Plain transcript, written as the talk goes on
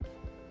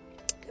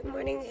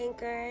morning,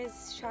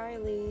 anchors.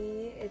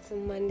 Charlie. It's a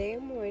Monday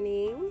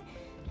morning.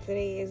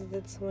 Today is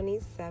the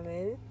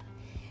 27th.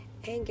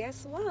 And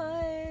guess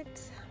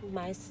what?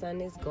 My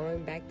son is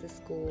going back to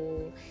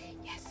school.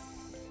 Yes.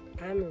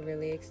 I'm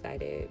really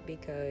excited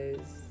because,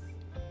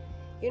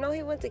 he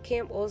went to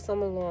camp all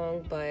summer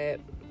long, but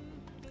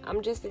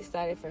I'm just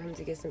excited for him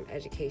to get some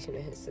education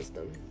in his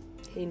system.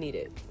 He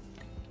needed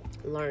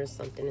learn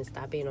something and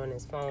stop being on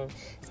his phone.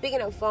 Speaking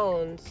of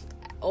phones,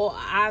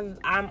 I'm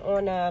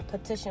on a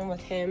petition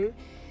with him.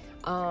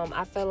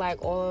 I feel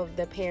like all of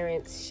the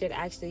parents should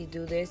actually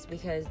do this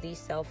because these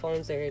cell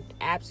phones are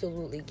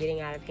absolutely getting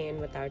out of hand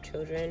with our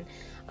children.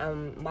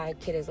 My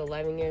kid is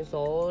 11 years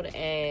old,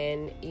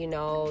 and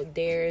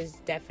there's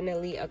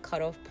definitely a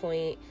cutoff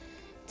point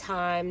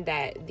time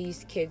that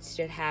these kids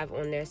should have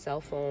on their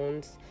cell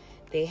phones.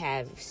 They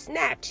have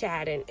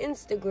Snapchat and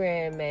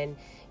Instagram and,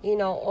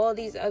 all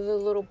these other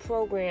little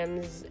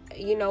programs,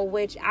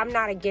 which I'm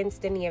not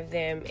against any of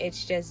them.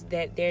 It's just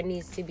that there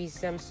needs to be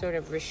some sort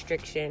of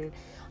restriction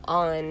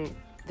on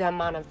the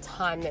amount of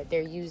time that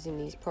they're using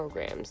these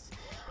programs.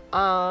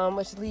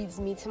 Which leads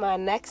me to my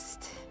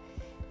next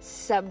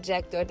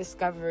subject or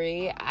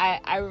discovery.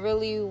 I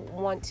really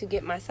want to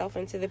get myself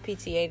into the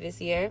PTA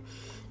this year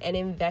and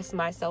invest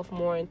myself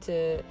more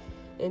into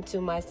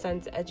my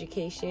son's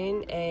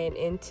education and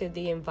into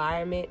the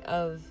environment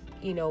of,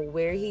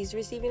 where he's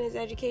receiving his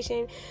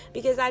education.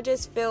 Because I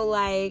just feel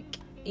like,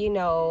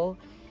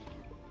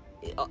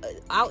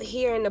 out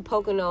here in the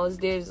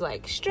Poconos, there's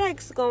like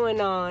strikes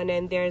going on,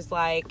 and there's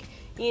like,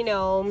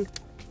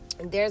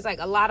 there's like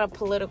a lot of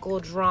political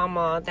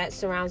drama that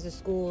surrounds the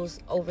schools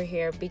over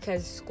here,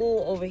 because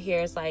school over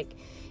here is like,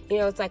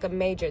 it's like a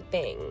major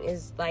thing.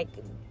 It's like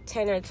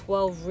 10 or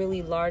 12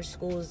 really large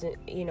schools,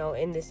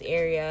 in this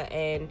area,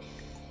 and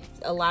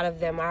a lot of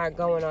them are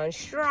going on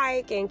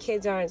strike, and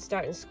kids aren't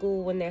starting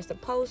school when they're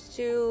supposed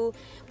to.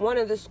 One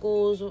of the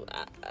schools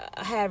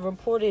had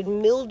reported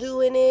mildew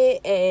in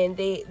it, and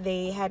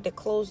they had to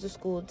close the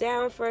school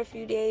down for a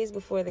few days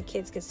before the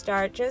kids could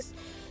start. Just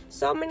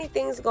so many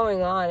things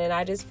going on, and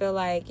I just feel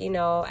like,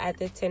 at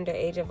the tender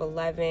age of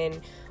 11,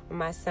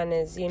 my son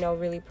is,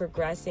 really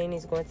progressing.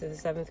 He's going through the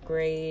 7th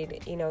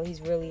grade.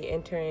 He's really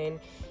entering,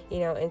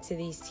 into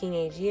these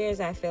teenage years.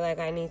 I feel like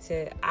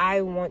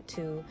I want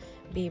to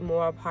be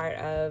more a part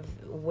of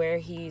where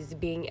he's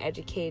being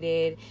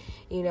educated.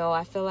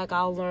 I feel like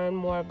I'll learn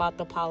more about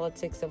the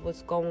politics of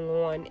what's going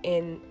on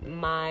in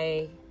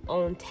my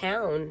own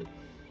town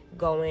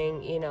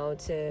going,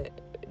 to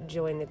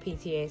join the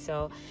PTA.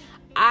 So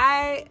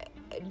I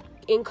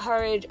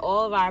encourage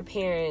all of our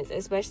parents,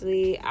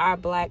 especially our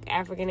Black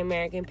African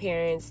American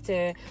parents,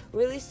 to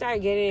really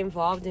start getting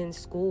involved in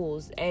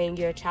schools and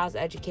your child's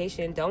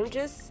education.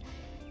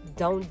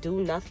 Don't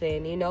do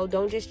nothing,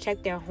 don't just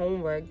check their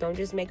homework, don't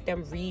just make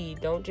them read,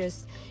 don't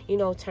just,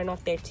 turn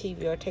off their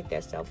TV or take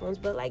their cell phones,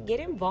 but like get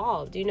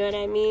involved, you know what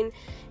I mean?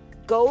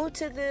 Go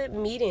to the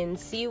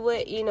meetings, see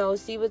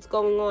what's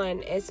going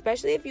on,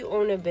 especially if you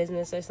own a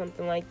business or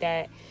something like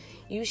that.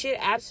 You should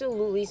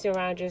absolutely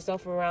surround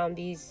yourself around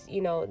these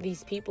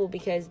people,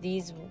 because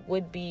these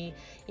would be,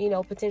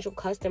 potential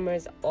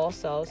customers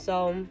also.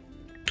 So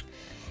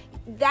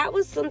that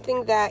was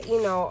something that,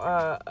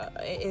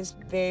 is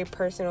very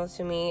personal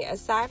to me.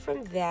 Aside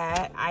from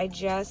that, I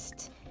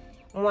just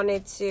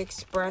wanted to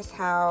express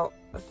how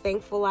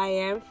thankful I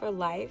am for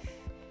life,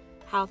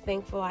 how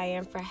thankful I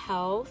am for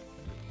health,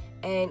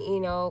 and,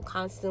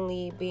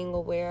 constantly being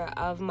aware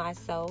of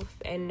myself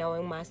and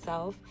knowing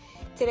myself.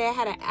 Today I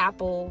had an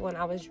apple when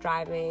I was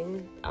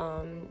driving,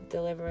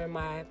 delivering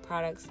my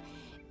products,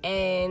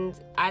 and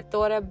I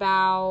thought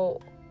about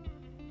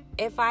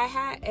if I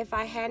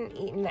hadn't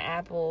eaten the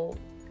apple,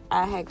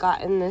 I had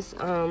gotten this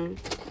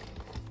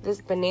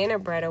banana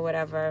bread or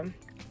whatever,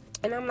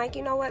 and I'm like,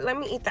 you know what? Let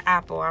me eat the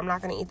apple. I'm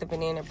not gonna eat the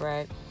banana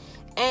bread.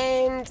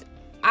 And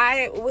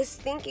I was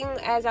thinking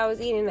as I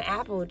was eating the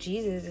apple,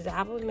 Jesus, this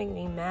apple is making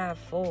me mad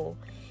full.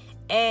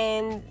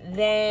 And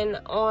then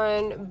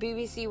on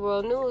BBC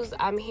World News,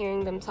 I'm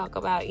hearing them talk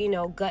about,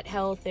 gut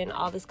health and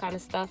all this kind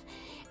of stuff.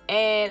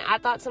 And I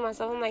thought to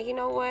myself, I'm like, you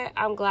know what?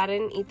 I'm glad I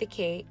didn't eat the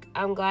cake.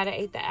 I'm glad I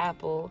ate the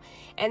apple.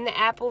 And the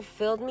apple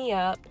filled me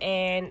up.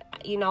 And,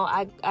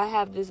 I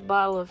have this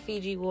bottle of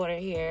Fiji water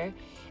here.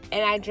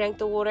 And I drank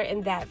the water,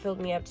 and that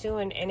filled me up too.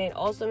 And it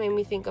also made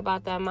me think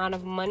about the amount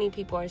of money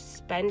people are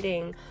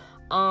spending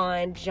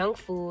on junk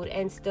food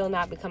and still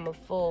not becoming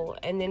full,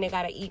 and then they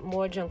gotta eat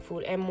more junk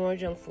food and more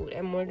junk food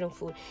and more junk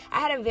food. I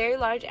had a very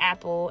large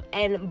apple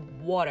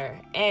and water,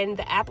 and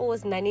the apple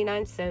was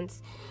 99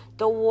 cents.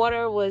 The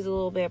water was a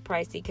little bit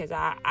pricey because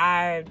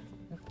I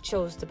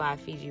chose to buy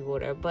Fiji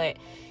water. But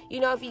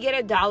if you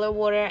get $1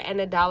 water and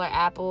 $1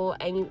 apple,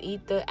 and you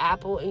eat the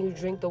apple and you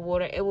drink the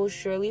water, it will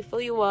surely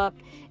fill you up.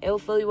 It will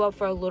fill you up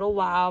for a little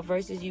while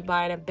versus you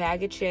buying a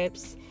bag of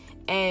chips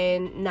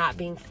and not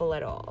being full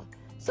at all.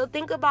 So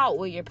think about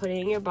what you're putting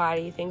in your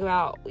body. Think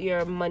about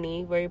your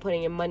money, where you're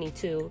putting your money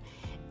to,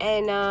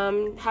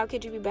 and how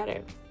could you be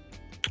better?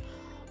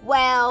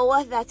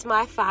 Well, that's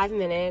my 5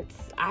 minutes.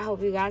 I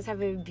hope you guys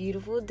have a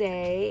beautiful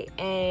day,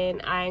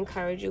 and I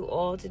encourage you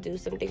all to do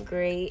something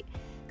great,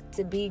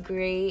 to be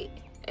great,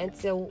 and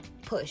to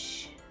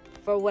push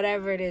for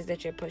whatever it is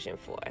that you're pushing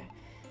for.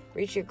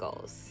 Reach your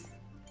goals.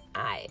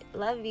 I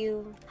love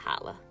you.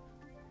 Holla.